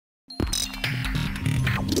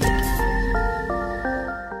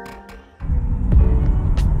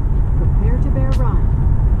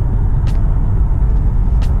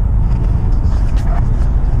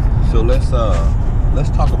let's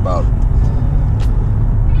talk about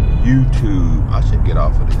YouTube. I should get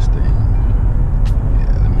off of this thing.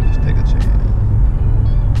 Yeah, let me just take a chance.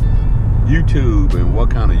 YouTube, and what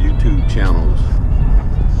kind of YouTube channels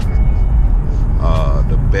are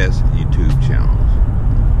the best YouTube channels?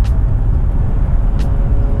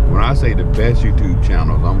 When I say the best YouTube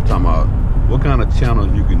channels, I'm talking about what kind of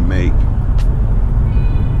channels you can make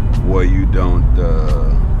where you don't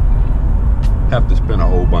have to spend a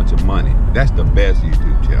whole bunch of money. That's the best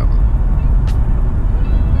YouTube channel.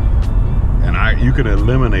 And you can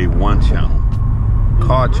eliminate one channel,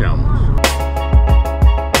 car channels.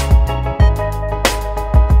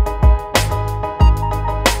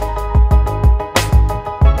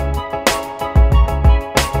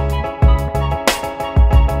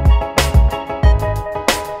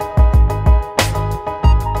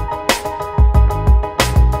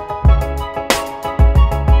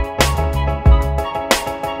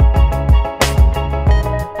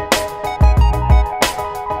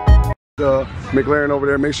 McLaren over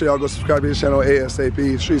there. Make sure y'all go subscribe to his channel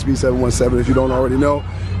ASAP, Street Speed 717 if you don't already know.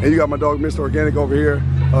 And you got my dog Mr. Organic over here,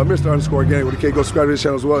 Mr._Organic with a K. Go subscribe to his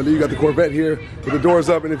channel as well. And then you got the Corvette here with the doors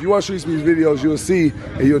up. And if you watch Street Speed videos, you'll see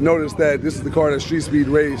and you'll notice that this is the car that Street Speed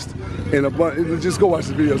raced in a bunch. Just go watch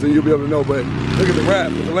the videos and you'll be able to know. But look at the wrap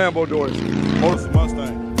with the Lambo doors.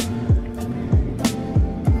 Mustang.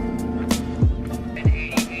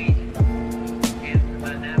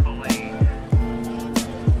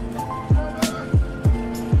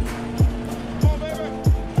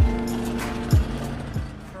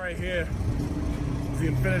 Here is the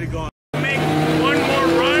Infinity Gauntlet. Make one more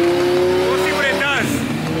run, we'll see what it does.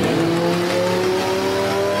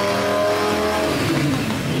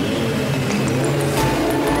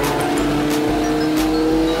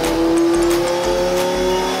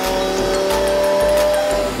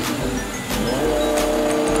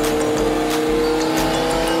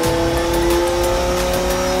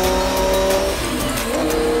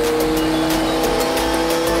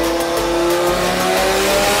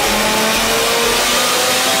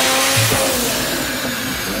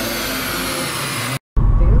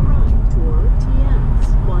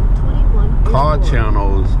 Car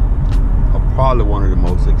channels are probably one of the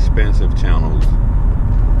most expensive channels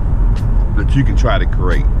that you can try to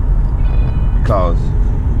create, because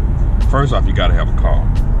first off, you got to have a car,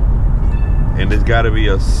 and it's got to be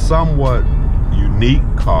a somewhat unique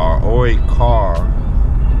car, or a car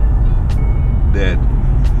that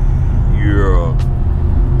you're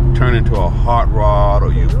turning into a hot rod,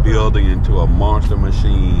 or you're building into a monster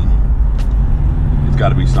machine. It's got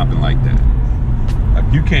to be something like that.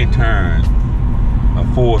 Like, you can't turn a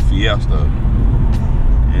Ford Fiesta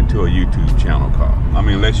into a YouTube channel car. I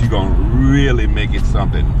mean, unless you're gonna really make it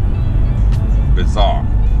something bizarre.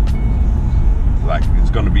 Like, it's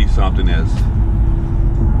gonna be something that's,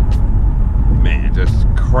 man, just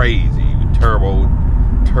crazy. Turbos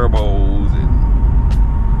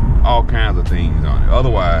and all kinds of things on it.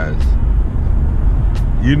 Otherwise,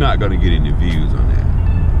 you're not gonna get any views on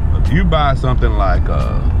that. But if you buy something like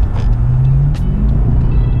a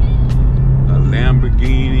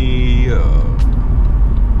Lamborghini,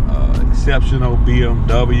 exceptional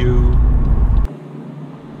BMW,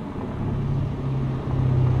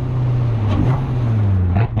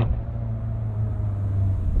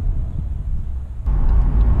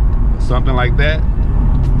 something like that,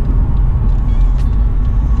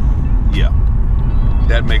 yeah,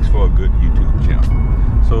 that makes for a good YouTube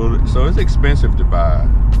channel. So it's expensive to buy,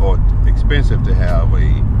 or expensive to have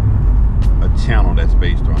a channel that's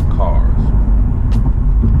based on cars.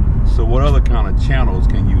 So what other kind of channels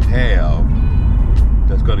can you have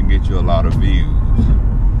that's going to get you a lot of views?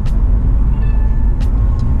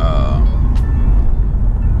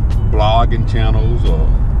 Blogging channels or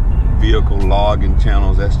vehicle logging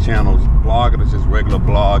channels. That's channels. Blogging is just regular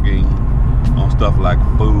blogging on stuff like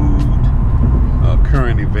food,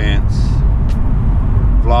 current events.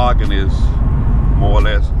 Vlogging is more or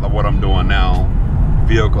less like what I'm doing now.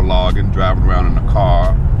 Vehicle logging, driving around in a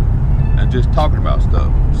car and just talking about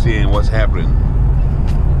stuff, seeing what's happening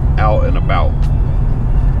out and about.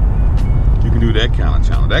 You can do that kind of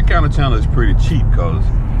channel. That kind of channel is pretty cheap because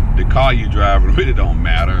the car you drive really don't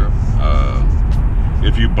matter.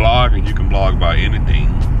 If you blog, and you can blog about anything,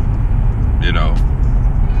 you know.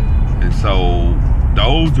 And so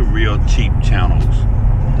those are real cheap channels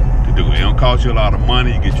to do. It don't cost you a lot of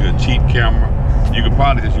money. You get you a cheap camera. You can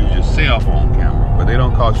probably just use your cell phone camera, but they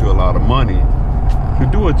don't cost you a lot of money to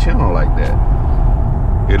do a channel like that,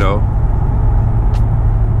 you know.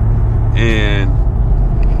 And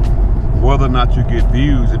whether or not you get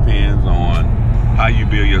views depends on how you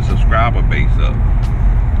build your subscriber base up.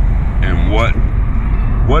 and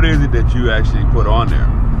what is it that you actually put on there,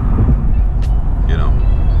 you know.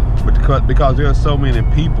 But because there are so many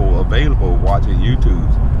people available watching YouTube.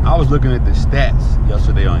 I was looking at the stats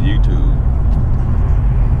yesterday on YouTube.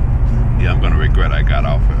 Yeah, I'm gonna regret I got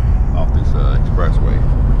off this expressway.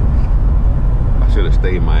 I should have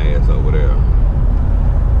stayed my ass over there.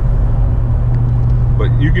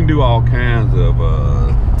 But you can do all kinds of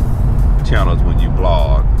channels when you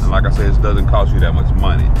blog, and like I said, it doesn't cost you that much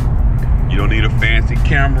money. You don't need a fancy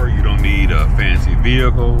camera, you don't need a fancy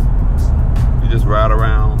vehicle. You just ride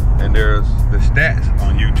around, and there's the stats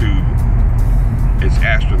on YouTube. It's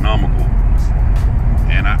astronomical,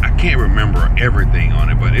 and I can't remember everything on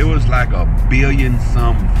it, but it was like 1 billion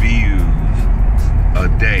some views a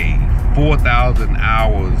day, 4,000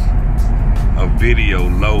 hours of video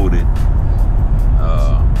loaded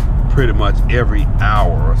pretty much every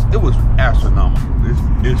hour. It was astronomical.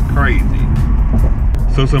 It's crazy.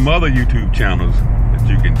 So some other YouTube channels that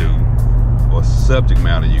you can do, or subject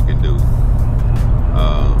matter you can do,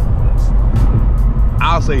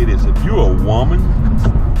 I'll say this: if you're a woman,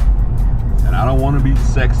 and I don't want to be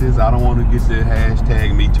sexist, I don't want to get the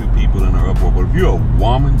hashtag #MeTooPeople in the uproar, but if you're a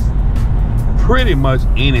woman, pretty much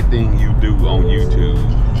anything you do on YouTube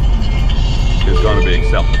is going to be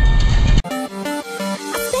acceptable.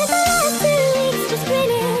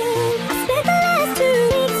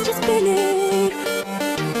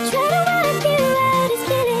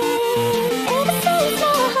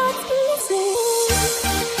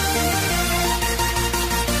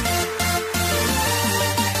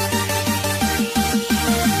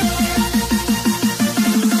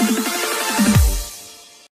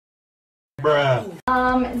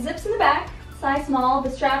 Zips in the back, size small. The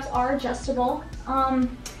straps are adjustable.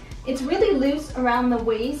 It's really loose around the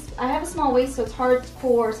waist. I have a small waist, so it's hard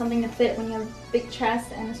for something to fit when you have a big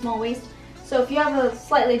chest and a small waist. So if you have a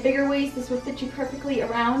slightly bigger waist, this would fit you perfectly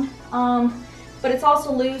around. But it's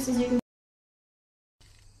also loose, as you can.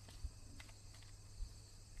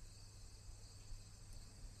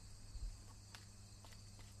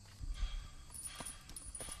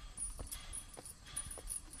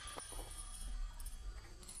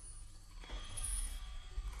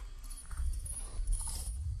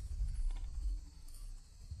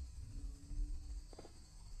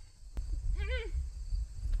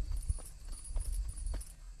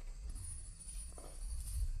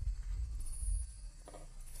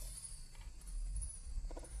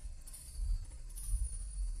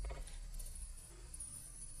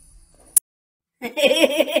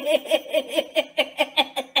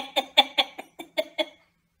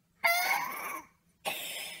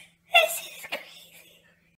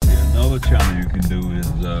 Another channel you can do is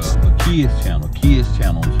a kids channel. Kids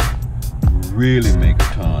channels really make a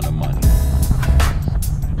ton of money.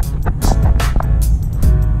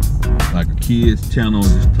 Like a kids channel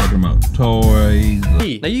just talking about toys.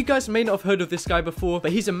 Now you guys may not have heard of this guy before,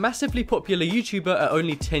 but he's a massively popular YouTuber at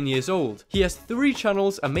only 10 years old. He has 3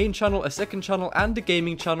 channels, a main channel, a second channel, and a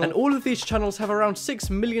gaming channel, and all of these channels have around 6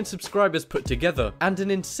 million subscribers put together, and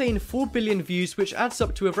an insane 4 billion views, which adds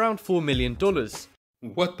up to around $4 million.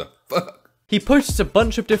 What the fuck? He posts a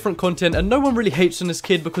bunch of different content, and no one really hates on this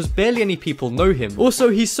kid because barely any people know him. Also,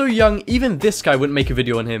 he's so young, even this guy wouldn't make a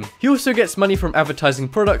video on him. He also gets money from advertising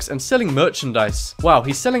products and selling merchandise. Wow,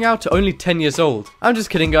 he's selling out at only 10 years old. I'm just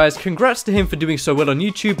kidding, guys. Congrats to him for doing so well on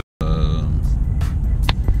YouTube.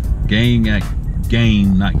 Game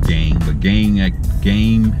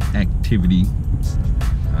activity.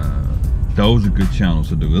 Those are good channels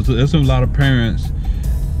to do. There's a lot of parents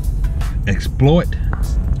exploit.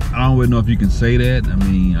 I don't really know if you can say that. I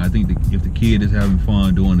mean, I think if the kid is having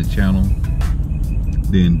fun doing the channel,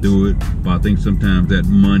 then do it. But I think sometimes that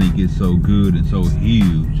money gets so good and so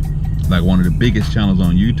huge. Like one of the biggest channels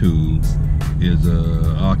on YouTube is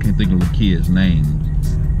I can't think of the kid's name,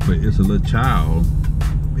 but it's a little child.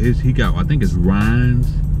 He got, I think it's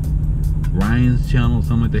Ryan's channel,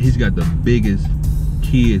 something like that. He's got the biggest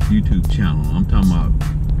kids YouTube channel. I'm talking about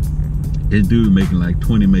this dude making like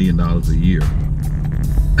 $20 million a year.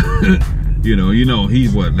 you know,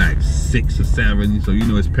 he's what, like 6 or 7, so you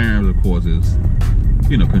know his parents, of course, is,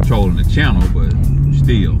 you know, controlling the channel, but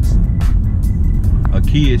still, a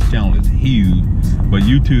kid's channel is huge. But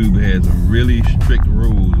YouTube has really strict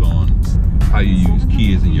rules on how you use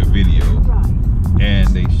kids in your videos, and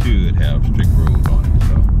they should have strict rules on it.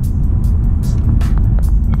 So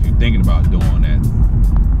if you're thinking about doing that,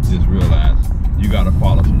 just realize you got to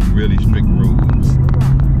follow some really strict rules.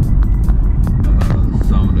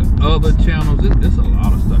 Some of the other channels, there's a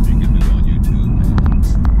lot of stuff you can do on YouTube,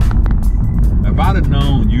 man. If I'd have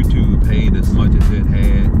known YouTube paid as much as it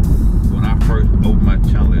had when when I first opened my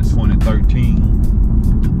channel in 2013,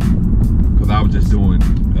 because I was just doing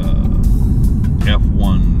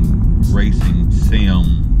F1 racing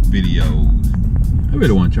sim videos. I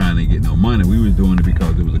really wasn't trying to get no money. We was doing it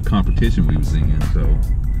because it was a competition we was in, so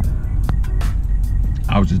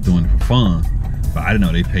I was just doing it for fun. But I didn't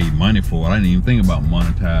know they paid money for it. I didn't even think about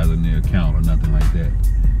monetizing their account or nothing like that.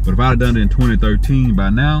 But if I'd have done it in 2013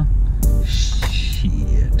 by now,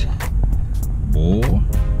 shit, boy.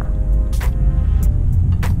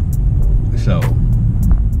 So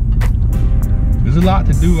there's a lot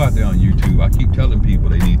to do out there on YouTube. I keep telling people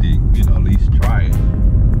they need to, you know, at least try it.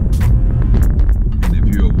 And if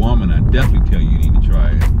you're a woman, I definitely tell you need to try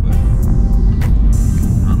it. But I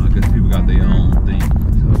don't know, I guess people got their own thing.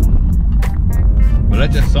 So. But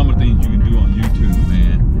that's just some of the things you can do on YouTube,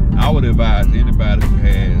 man. I would advise anybody who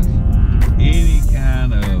has any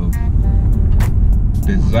kind of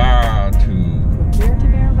desire to prepare to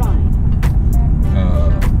bear ride.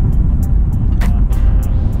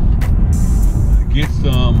 Get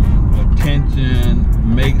some attention,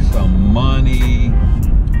 make some money,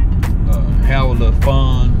 have a little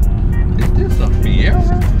fun. Is this a Fiero?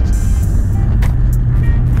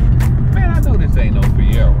 Man, I know this ain't no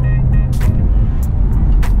Fiero.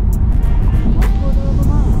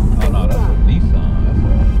 Oh no, that's a Nissan.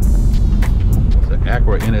 That's an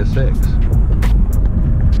Acura NSX.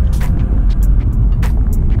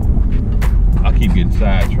 I keep getting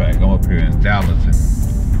sidetracked. I'm up here in Dallas and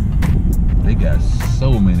they got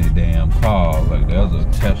so many damn cars. Like there's a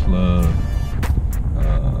Tesla,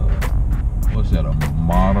 what's that, a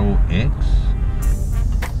Model X?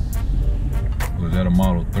 Or is that a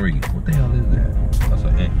Model 3? What the hell is that? That's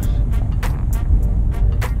an X.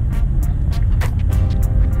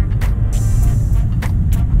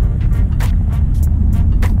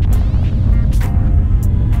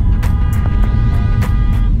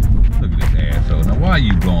 Look at this asshole. Now why are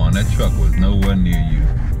you going? That truck was nowhere near you.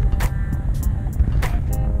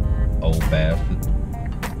 Old bastard.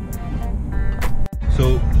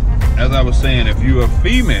 So, as I was saying, if you're a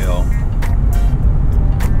female,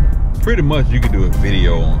 pretty much you can do a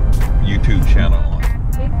video on YouTube channel on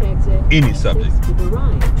any subject. To the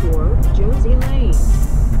right toward Josie Lane.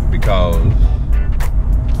 Because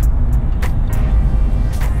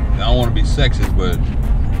I don't want to be sexist, but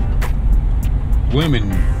women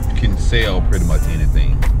can sell pretty much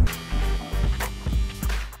anything.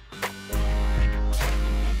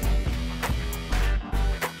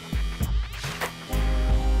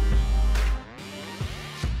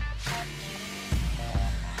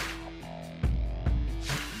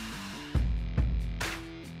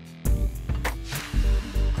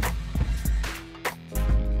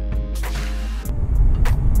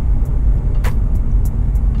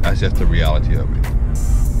 That's just the reality of it.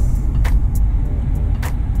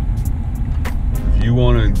 If you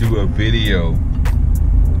want to do a video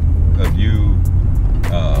of you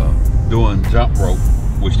doing jump rope,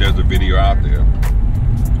 which there's a video out there,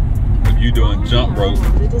 of you doing jump rope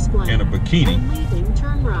in a bikini,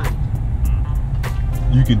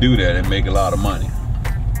 you can do that and make a lot of money.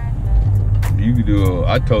 You can do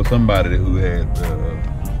I told somebody who had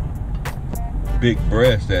big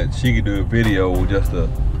breasts that she could do a video with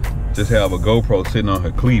just have a GoPro sitting on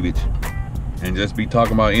her cleavage and just be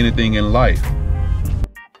talking about anything in life.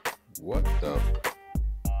 What the?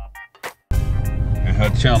 And her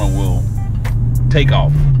channel will take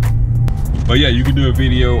off. But yeah, you can do a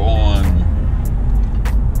video on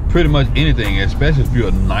pretty much anything, especially if you're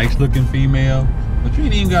a nice looking female. But you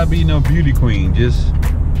ain't even gotta be no beauty queen, just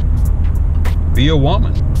be a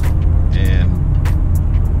woman and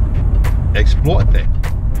exploit that.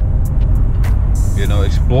 You know,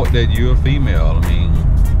 exploit that you're a female. I mean,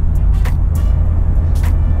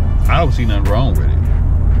 I don't see nothing wrong with it.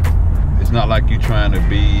 It's not like you're trying to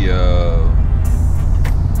be,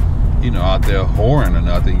 you know, out there whoring or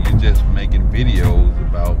nothing. You're just making videos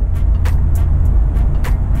about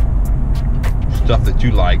stuff that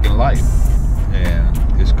you like in life. And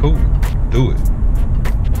it's cool. Do it.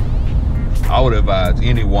 I would advise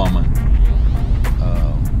any woman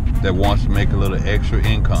that wants to make a little extra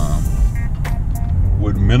income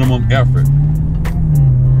with minimum effort,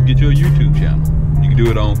 get you a YouTube channel. You can do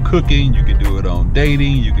it on cooking, you can do it on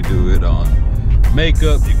dating, you can do it on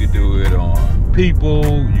makeup, you can do it on people,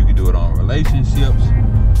 you can do it on relationships,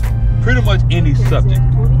 pretty much any subject.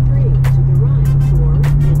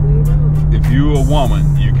 If you're a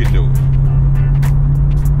woman, you can do it.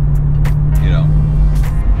 You know,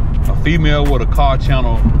 a female with a car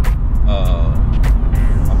channel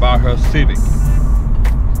about her Civic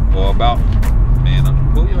or about, man,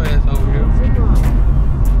 pull your ass over here.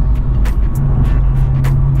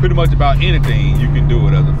 pretty much about anything you can do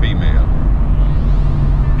it as a female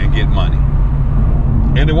and get money.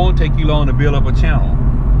 And it won't take you long to build up a channel.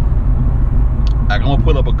 Like, I'm gonna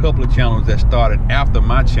put up a couple of channels that started after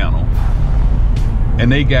my channel,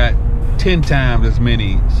 and they got 10 times as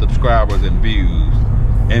many subscribers and views,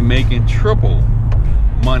 and making triple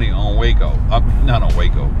money on Waco. Not on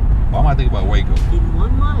Waco. Why am I thinking about Waco? In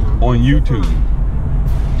 1 mile. On YouTube.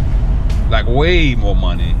 Like, way more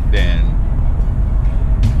money than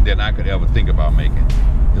I could ever think about making.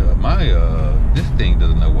 This thing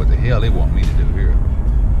doesn't know what the hell they want me to do here.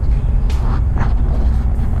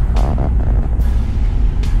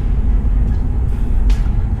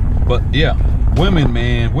 But yeah,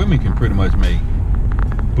 women can pretty much make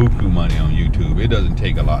buku money on YouTube. It doesn't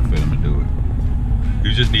take a lot for them to do it.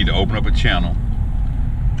 You just need to open up a channel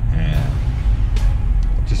and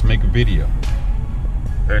just make a video.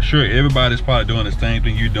 And sure, everybody's probably doing the same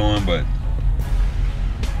thing you're doing, but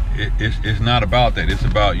it's not about that. It's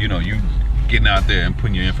about, you know, you getting out there and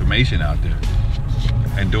putting your information out there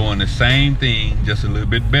and doing the same thing just a little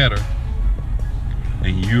bit better,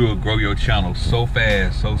 and you'll grow your channel so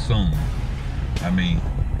fast, so soon. I mean,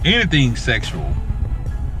 anything sexual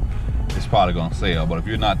is probably gonna sell, but if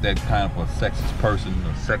you're not that kind of a sexist person,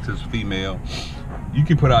 a sexist female, you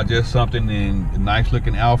can put out just something in a nice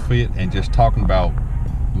looking outfit and just talking about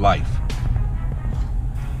life.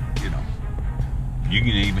 You know, you can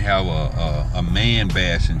even have a man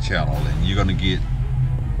bashing channel, and you're gonna get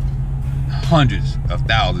hundreds of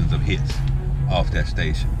thousands of hits off that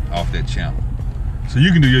station, off that channel. So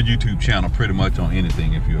you can do your YouTube channel pretty much on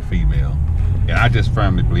anything if you're a female. And I just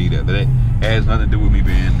firmly believe that it has nothing to do with me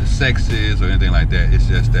being the sexist or anything like that. It's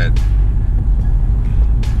just that,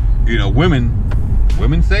 you know, women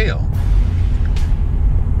sell.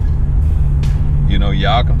 You know,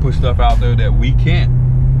 y'all can put stuff out there that we can't,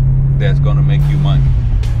 that's gonna make you money.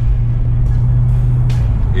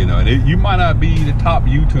 You know, and you might not be the top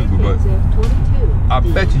YouTuber, but I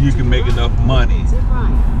bet you can make enough money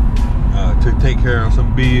to take care of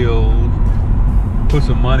some bills, put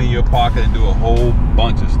some money in your pocket, and do a whole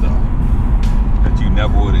bunch of stuff that you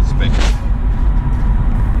never would expect.